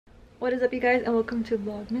What is up, you guys, and welcome to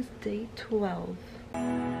Vlogmas Day 12.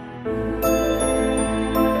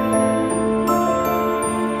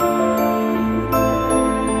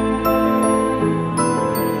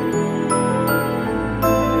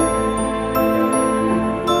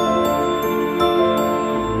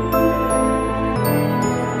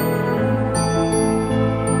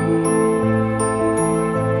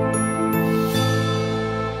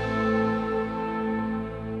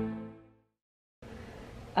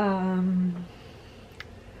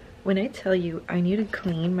 When I tell you I need to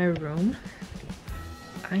clean my room,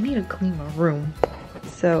 I need to clean my room.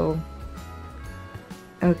 So,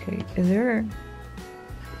 okay, is there,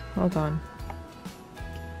 hold on.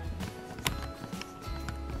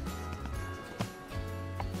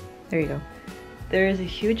 There you go. There is a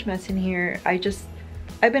huge mess in here. I've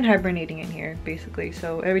been hibernating in here, basically.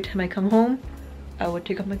 So every time I come home, I would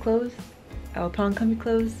take off my clothes, I would put on comfy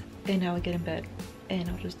clothes, and I would get in bed, and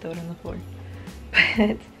I'll just throw it on the floor.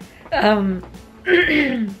 But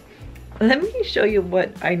let me show you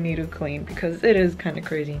what I need to clean because it is kind of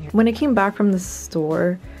crazy in here. When I came back from the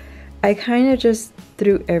store, I kind of just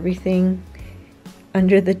threw everything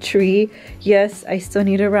under the tree. Yes, I still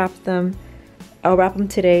need to wrap them. I'll wrap them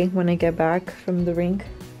today when I get back from the rink.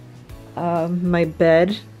 My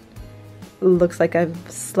bed looks like I've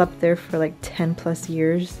slept there for like 10 plus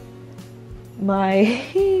years.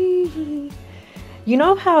 You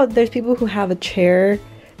know how there's people who have a chair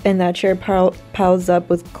and that chair piles up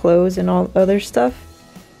with clothes and all other stuff?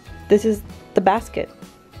 This is the basket.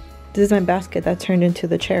 This is my basket that turned into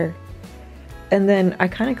the chair. And then I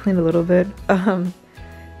kind of cleaned a little bit.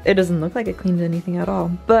 It doesn't look like I cleaned anything at all,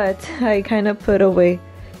 but I kind of put away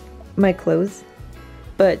my clothes.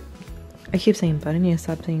 But I keep saying but, I need to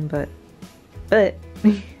stop saying but.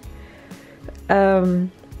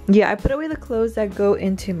 Yeah, I put away the clothes that go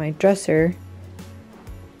into my dresser.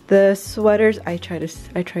 The sweaters, I try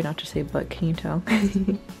not to say but, can you tell?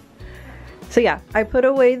 So yeah, I put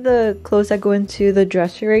away the clothes that go into the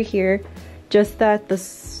dresser right here. Just that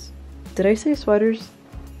did I say sweaters?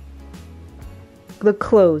 The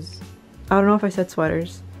clothes. I don't know if I said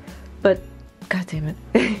sweaters, but god damn it.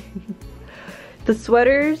 The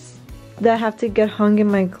sweaters that have to get hung in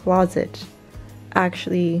my closet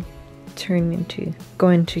actually go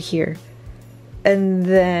into here. And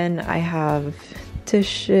then I have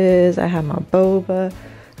dishes, I have my boba,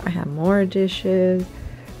 I have more dishes,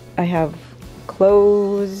 I have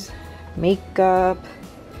clothes, makeup,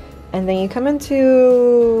 and then you come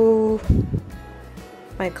into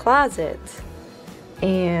my closet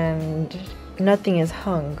and nothing is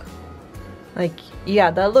hung. Like,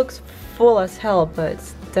 yeah, that looks full as hell, but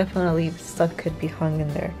definitely stuff could be hung in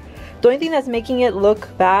there. The only thing that's making it look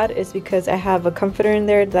bad is because I have a comforter in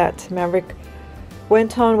there that Maverick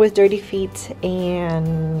went on with dirty feet,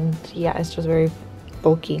 and yeah, it's just very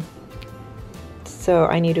bulky. So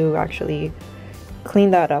I need to actually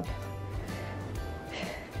clean that up.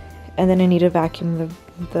 And then I need to vacuum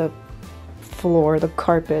the floor, the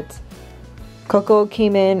carpet. Coco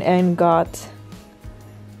came in and got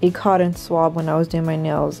a cotton swab when I was doing my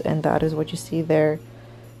nails, and that is what you see there.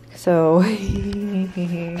 So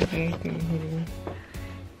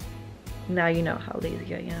now you know how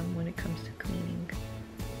lazy I am when it comes to cleaning.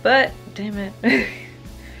 But damn it,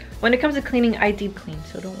 when it comes to cleaning, I deep clean,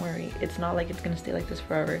 so don't worry. It's not like it's gonna stay like this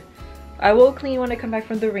forever. I will clean when I come back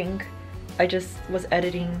from the rink. I just was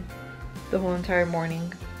editing the whole entire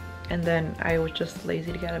morning, and then I was just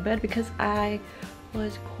lazy to get out of bed because I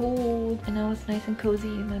was cold and I was nice and cozy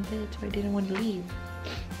in my bed, so I didn't want to leave.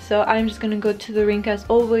 So I'm just gonna go to the rink as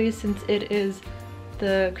always, since it is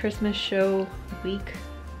the Christmas show week.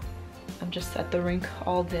 I'm just at the rink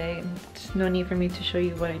all day, and there's no need for me to show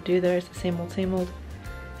you what I do there. It's the same old, same old.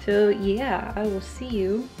 So yeah, I will see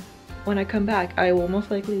you when I come back. I will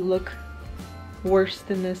most likely look worse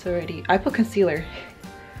than this already. I put concealer.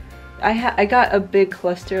 I got a big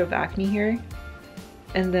cluster of acne here,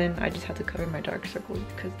 and then I just had to cover my dark circles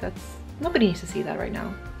because nobody needs to see that right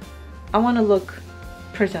now. I want to look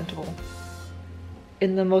presentable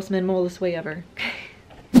in the most minimalist way ever.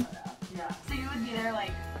 Yeah, so you would be there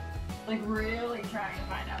like really trying to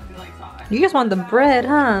find out who like saw it. You just want the bread,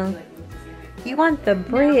 huh? You want the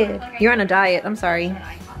bread. You're on a diet, I'm sorry.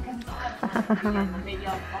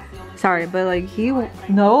 Sorry, but like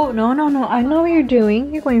no, I know what you're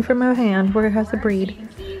doing. You're going for my hand where it has the braid.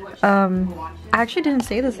 I actually didn't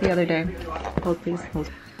say this the other day. Hold please,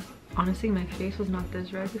 hold. Honestly, my face was not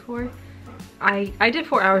this red before. I did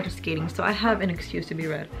 4 hours of skating, so I have an excuse to be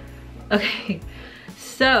red. Okay,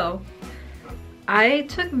 so I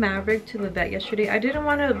took Maverick to the vet yesterday. I didn't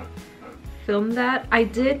want to film that. I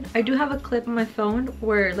do have a clip on my phone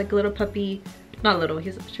where like a little puppy, not little,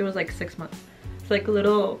 she was like 6 months. It's like a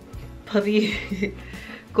little puppy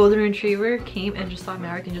golden retriever came and just saw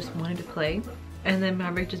Maverick and just wanted to play. And then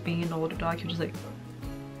Maverick, just being an older dog, he was just like,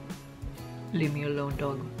 leave me alone,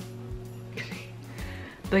 dog.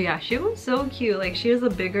 But yeah, she was so cute. Like, she was a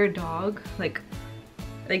bigger dog. Like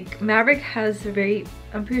Maverick has very,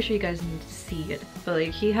 I'm pretty sure you guys need to see it, but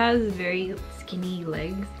like he has very skinny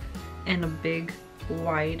legs and a big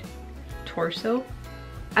wide torso.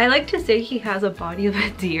 I like to say he has a body of a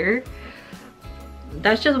deer.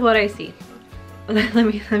 That's just what I see. let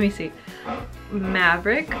me see.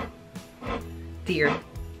 Maverick, deer.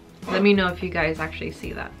 Let me know if you guys actually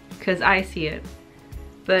see that, because I see it.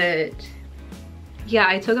 But yeah,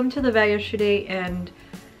 I took him to the vet yesterday and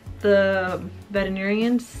the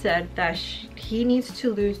veterinarian said that he needs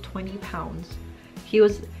to lose 20 pounds.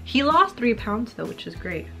 He lost 3 pounds though, which is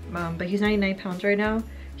great. But he's 99 pounds right now.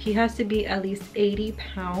 He has to be at least 80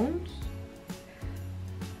 pounds.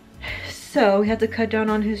 So we have to cut down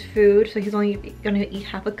on his food. So he's only gonna eat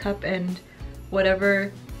half a cup and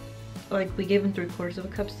whatever, like we gave him 3/4 of a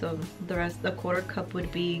cup. So the rest, a 1/4 cup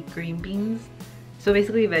would be green beans. So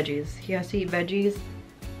basically veggies. He has to eat veggies.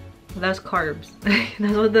 Less carbs.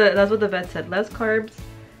 that's what the vet said. Less carbs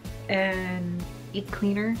and eat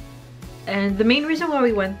cleaner. And the main reason why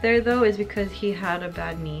we went there though is because he had a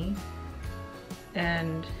bad knee,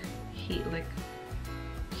 and he, like,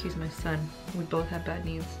 he's my son. We both have bad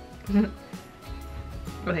knees.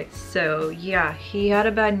 Okay, so yeah, he had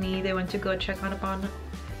a bad knee. They went to go check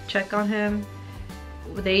on him.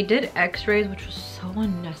 They did x-rays, which was so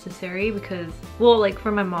unnecessary because, well, like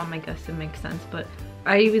for my mom I guess it makes sense, but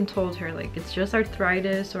I even told her like it's just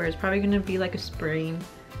arthritis or it's probably gonna be like a sprain.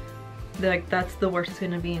 They're like, that's the worst it's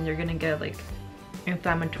gonna be, and you're gonna get like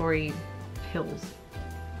inflammatory pills.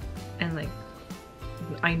 And like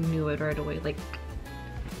I knew it right away. Like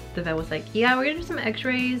the vet was like, yeah, we're gonna do some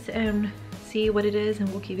x-rays and see what it is, and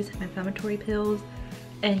we'll give you some inflammatory pills,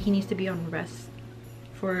 and he needs to be on rest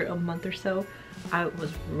for a month or so. I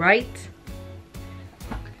was right.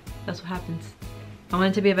 That's what happens. I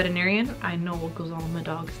wanted to be a veterinarian. I know what goes on with my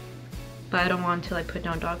dogs, but I don't want to like put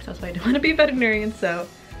down dogs. That's why I don't want to be a veterinarian. So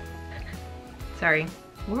sorry.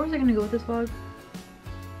 Where was I gonna go with this vlog?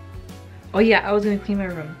 Oh yeah, I was gonna clean my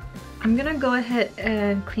room. I'm gonna go ahead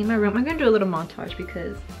and clean my room. I'm gonna do a little montage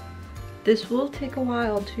because this will take a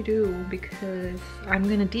while to do, because I'm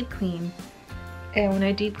gonna deep clean, and when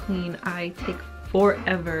I deep clean I take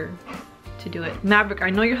forever to do it. Maverick, I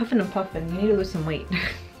know you're huffing and puffing. You need to lose some weight.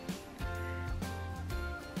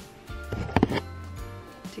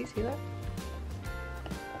 Do you see that?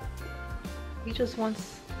 He just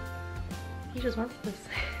wants this.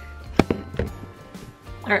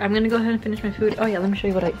 Alright, I'm gonna go ahead and finish my food. Oh yeah, let me show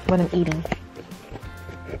you what I'm eating.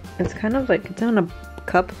 It's kind of like, it's in a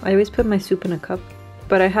cup. I always put my soup in a cup,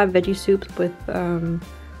 but I have veggie soup with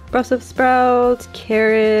Brussels sprouts,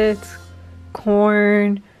 carrots,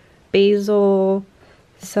 corn, basil,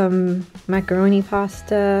 some macaroni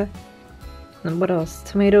pasta, and what else?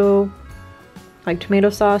 Tomato, like tomato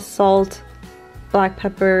sauce, salt, black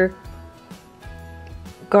pepper,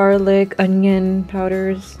 garlic, onion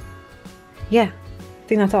powders. Yeah, I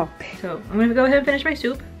think that's all. So I'm gonna go ahead and finish my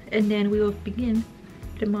soup, and then we will begin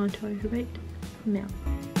the montage right now.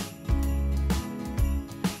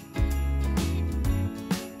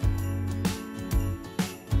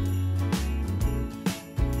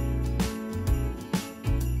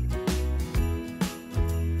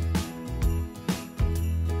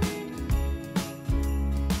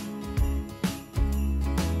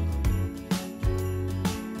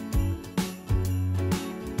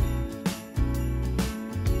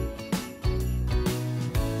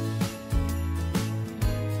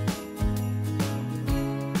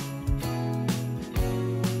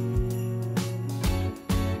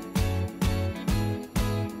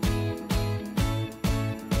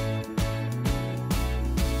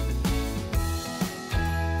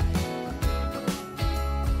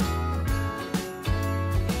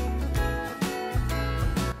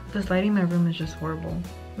 This lighting in my room is just horrible.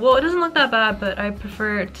 Well, it doesn't look that bad, but I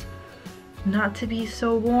prefer it not to be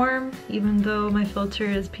so warm, even though my filter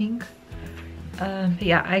is pink. But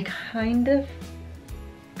yeah, I kind of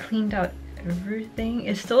cleaned out everything.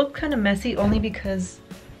 It's still kind of messy only because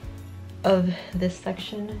of this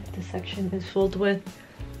section. This section is filled with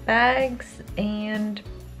bags and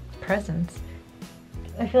presents.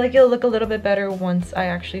 I feel like it'll look a little bit better once I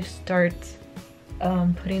actually start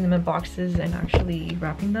putting them in boxes and actually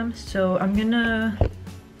wrapping them. So I'm going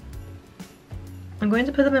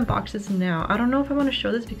to put them in boxes now. I don't know if I want to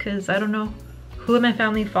show this because I don't know who of my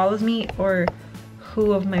family follows me or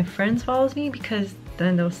who of my friends follows me, because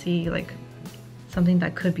then they'll see like something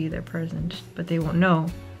that could be their present, but they won't know.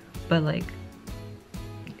 But like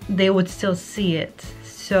they would still see it.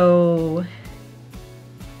 So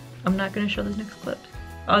I'm not gonna show this next clip.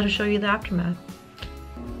 I'll just show you the aftermath.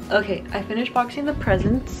 Okay, I finished boxing the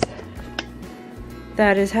presents.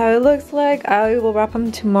 That is how it looks like. I will wrap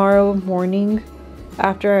them tomorrow morning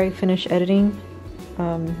after I finish editing.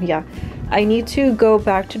 Yeah, I need to go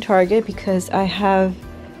back to Target because I have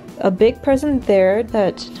a big present there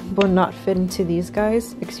that will not fit into these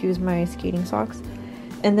guys. Excuse my skating socks.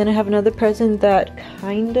 And then I have another present that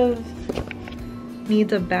kind of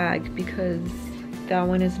needs a bag because that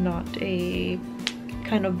one is not a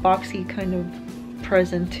kind of boxy kind of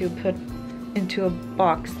present to put into a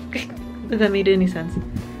box. If that made any sense.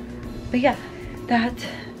 But yeah, that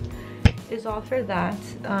is all for that.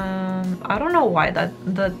 I don't know why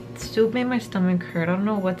the soup made my stomach hurt. I don't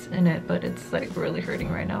know what's in it, but it's like really hurting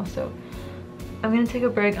right now. So I'm gonna take a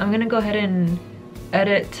break. I'm gonna go ahead and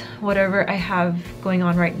edit whatever I have going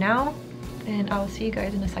on right now, and I'll see you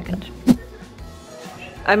guys in a second.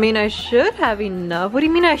 I mean, I should have enough. What do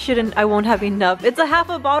you mean I shouldn't? I won't have enough. It's a half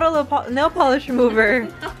a bottle of nail polish remover.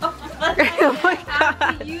 Oh my god. I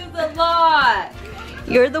have to use a lot.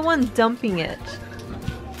 You're the one dumping it.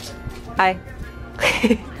 Hi.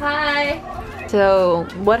 Hi. So,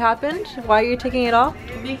 what happened? Why are you taking it off?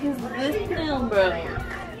 Because this nail broke.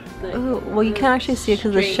 Oh, well you can't actually see it because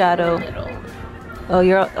of the shadow.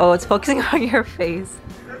 Oh, it's focusing on your face.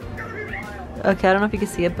 Okay, I don't know if you can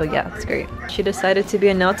see it, but yeah, it's great. She decided to be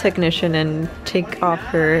a nail technician and take off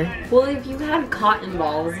her... Well, if you had cotton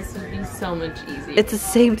balls, this would be so much easier. It's the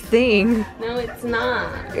same thing. No, it's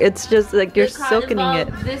not. It's just like you're soaking it.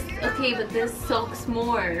 Okay, but this soaks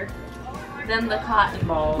more than the cotton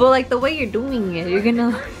ball. Well, like the way you're doing it, you're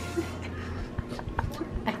gonna...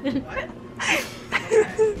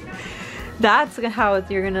 That's how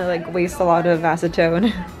you're gonna like waste a lot of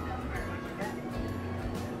acetone.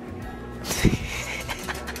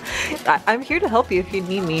 I'm here to help you if you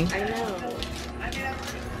need me. I know.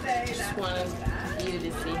 I just wanted you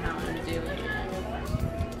to see how I'm doing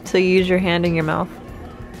it. So you use your hand in your mouth.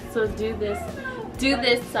 So do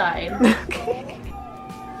this side. Okay.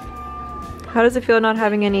 How does it feel not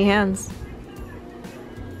having any hands?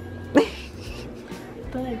 But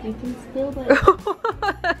you can still like...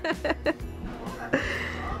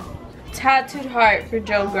 Tattooed heart for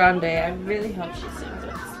Joe Grande. I really hope she sings it.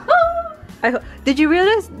 Did you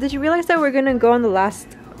realize that we're gonna go on the last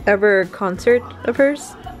ever concert of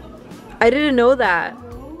hers? I didn't know that.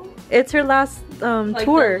 It's her last Like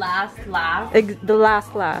tour. The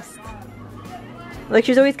last. Like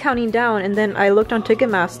she's always counting down, and then I looked on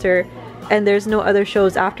Ticketmaster and there's no other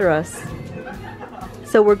shows after us.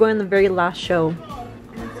 So we're going to the very last show.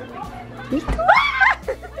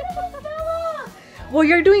 Well,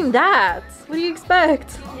 you're doing that. What do you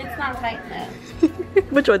expect? It's not tight though.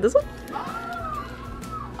 Which one? This one?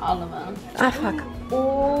 All of them. Ah, fuck.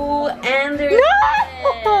 Oh, and there's No!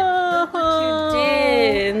 Look what you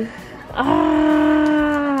did.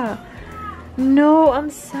 Ah, no, I'm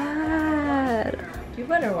sad. You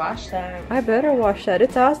better wash that. I better wash that.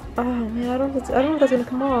 It's awesome. Oh man, I don't know if that's gonna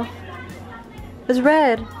come off. It's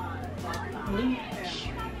red.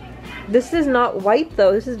 This is not white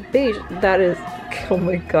though. This is beige. That is. Oh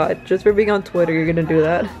my god! Just for being on Twitter, you're gonna do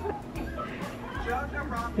that.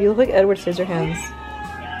 You look like Edward Scissorhands.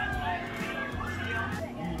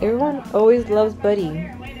 Everyone always loves Buddy.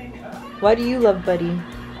 Why do you love Buddy?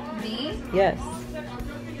 Me? Yes.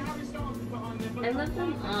 I love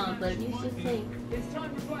them all, but he's just like...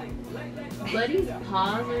 Buddy's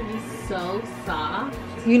paws are just so soft.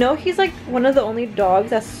 You know he's like one of the only dogs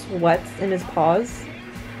that sweats in his paws.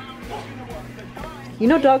 You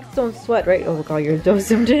know dogs don't sweat, right? Oh god, you're so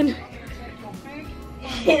zoomed in.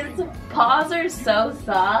 His paws are so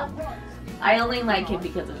soft. I only like him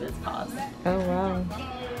because of his paws. Oh wow.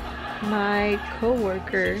 My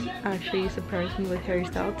co-worker actually surprised me with Harry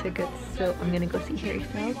Styles tickets, so I'm gonna go see Harry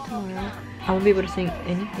Styles tomorrow. I won't be able to sing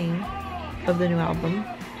anything of the new album,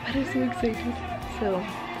 but I'm so excited. So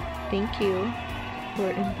thank you for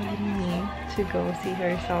inviting me to go see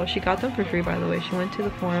Harry Styles. She got them for free, by the way. She went to the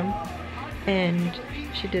forum and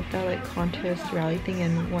she did that like contest rally thing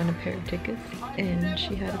and won a pair of tickets, and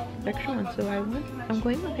she had an extra one, so I won. I'm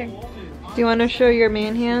going with her. Do you want to show your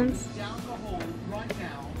man hands?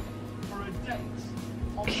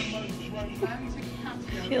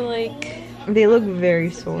 I feel like They look very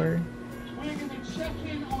sore.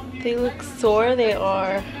 they look sore. They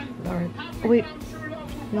are. Alright. Wait,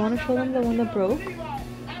 you want to show them the one that broke? I'm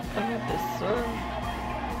not this sore.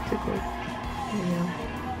 Too close.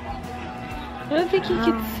 Yeah. I don't think you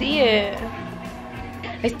can see it.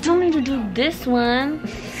 I still need to do this one.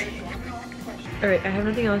 Alright, I have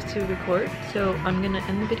nothing else to record, so I'm gonna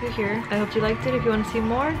end the video here. I hope you liked it. If you want to see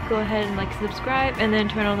more, go ahead and like, subscribe, and then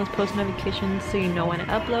turn on those post notifications so you know when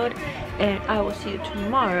I upload. And I will see you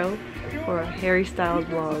tomorrow for a Harry Styles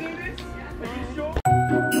vlog.